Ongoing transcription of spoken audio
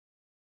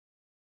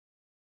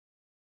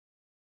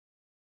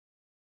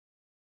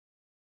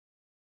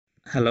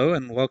Hello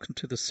and welcome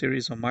to the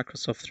series on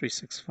Microsoft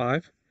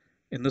 365.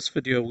 In this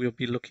video, we'll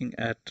be looking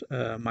at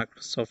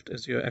Microsoft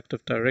Azure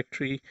Active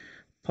Directory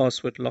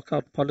password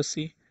lockout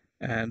policy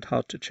and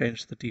how to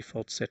change the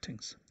default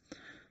settings.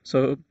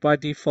 So by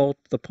default,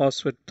 the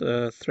password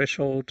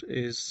threshold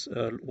is,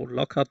 or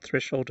lockout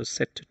threshold is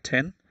set to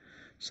 10.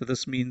 So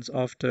this means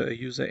after a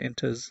user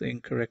enters the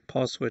incorrect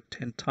password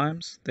 10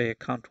 times, their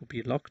account will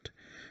be locked.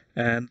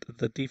 And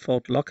the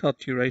default lockout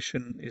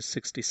duration is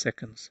 60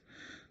 seconds.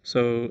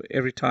 So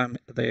every time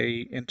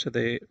they enter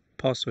their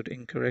password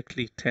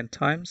incorrectly 10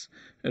 times,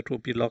 it will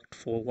be locked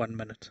for 1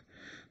 minute.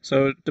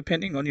 So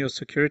depending on your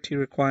security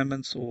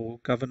requirements or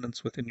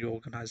governance within your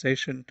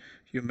organization,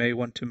 you may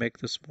want to make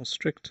this more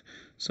strict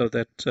so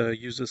that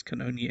users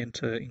can only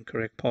enter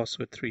incorrect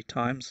password 3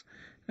 times.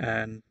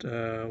 And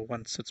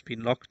once it's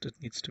been locked, it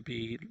needs to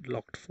be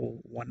locked for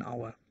 1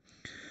 hour.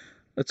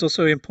 It's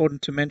also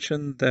important to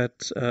mention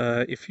that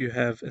if you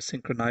have a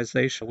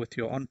synchronization with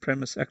your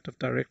on-premise Active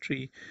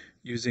Directory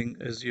using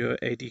Azure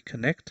AD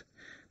Connect,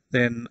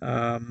 then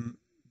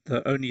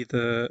only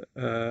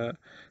the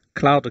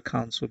cloud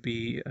accounts will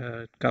be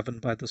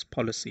governed by this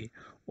policy.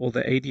 All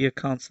the AD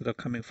accounts that are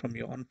coming from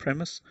your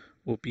on-premise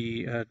will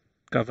be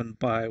governed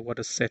by what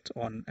is set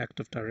on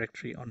Active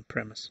Directory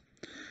on-premise.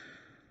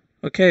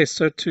 Okay,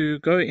 so to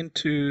go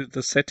into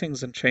the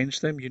settings and change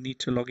them, you need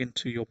to log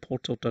into your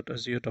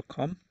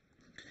portal.azure.com.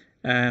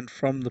 And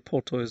from the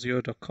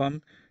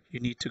portal.azure.com, you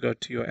need to go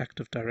to your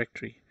Active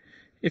Directory.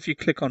 If you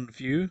click on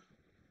View,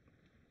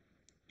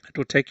 it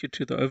will take you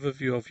to the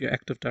overview of your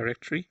Active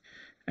Directory,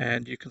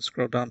 and you can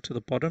scroll down to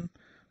the bottom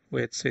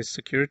where it says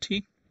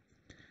Security.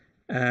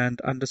 And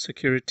under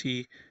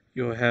Security,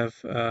 you'll have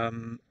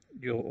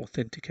your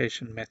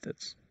authentication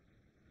methods.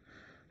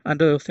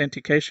 Under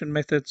authentication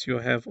methods, you'll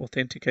have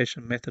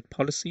authentication method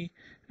policy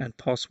and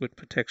password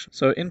protection.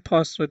 So in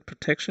password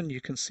protection,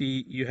 you can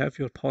see you have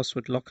your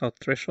password lockout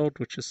threshold,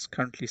 which is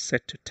currently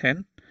set to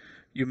 10.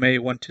 You may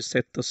want to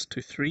set this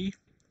to 3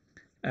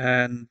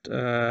 and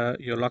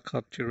your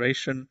lockout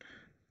duration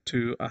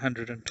to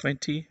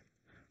 120,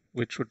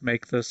 which would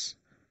make this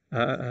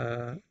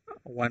 2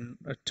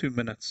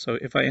 minutes. So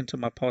if I enter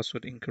my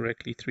password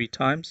incorrectly 3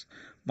 times,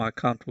 my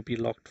account will be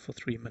locked for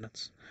 3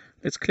 minutes.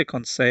 Let's click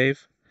on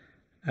Save.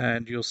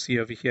 And you'll see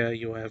over here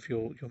you'll have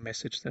your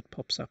message that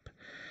pops up.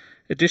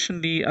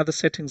 Additionally, other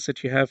settings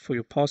that you have for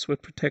your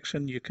password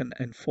protection, you can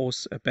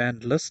enforce a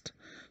banned list.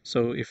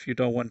 So if you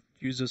don't want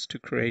users to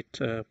create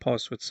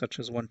passwords such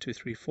as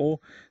 1234,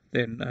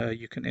 then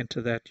you can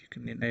enter that. You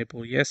can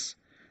enable yes,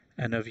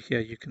 and over here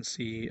you can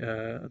see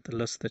the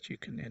list that you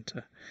can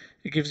enter.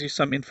 It gives you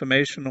some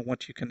information on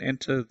what you can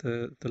enter,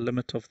 the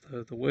limit of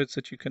the words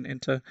that you can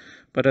enter,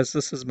 but as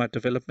this is my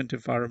development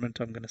environment,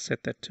 I'm going to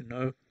set that to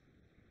no.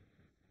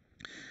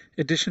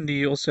 Additionally,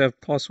 you also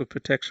have password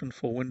protection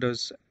for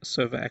Windows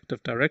Server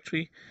Active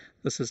Directory.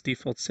 This is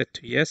default set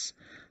to yes.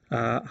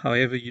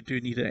 However, you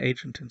do need an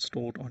agent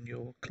installed on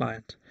your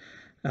client.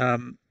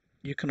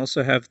 You can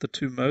also have the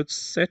 2 modes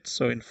set,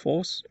 so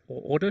enforce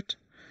or audit.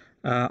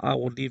 I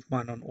will leave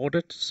mine on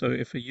audit. So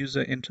if a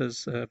user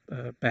enters a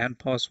banned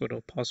password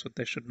or password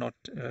they should not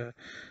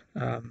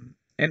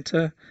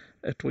enter,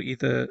 it will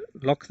either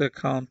lock the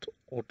account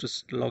or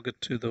just log it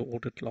to the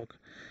audit log.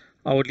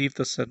 I will leave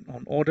this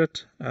on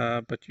audit,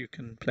 but you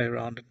can play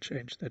around and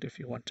change that if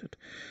you wanted.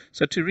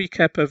 So to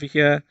recap over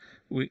here,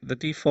 the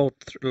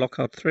default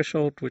lockout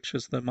threshold, which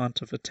is the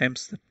amount of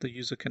attempts that the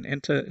user can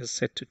enter, is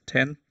set to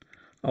 10.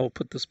 I will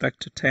put this back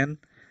to 10,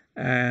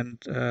 and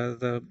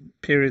the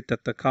period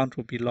that the account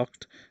will be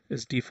locked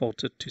is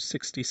defaulted to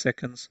 60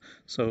 seconds,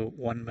 so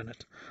 1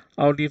 minute.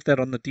 I'll leave that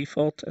on the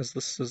default as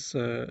this is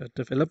a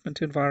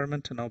development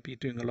environment and I'll be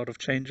doing a lot of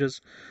changes.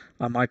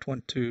 I might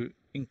want to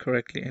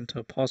incorrectly enter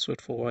a password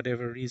for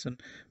whatever reason,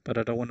 but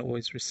I don't want to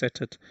always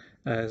reset it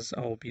as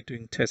I'll be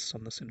doing tests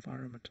on this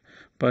environment.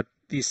 But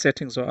these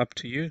settings are up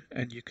to you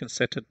and you can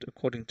set it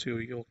according to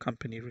your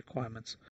company requirements.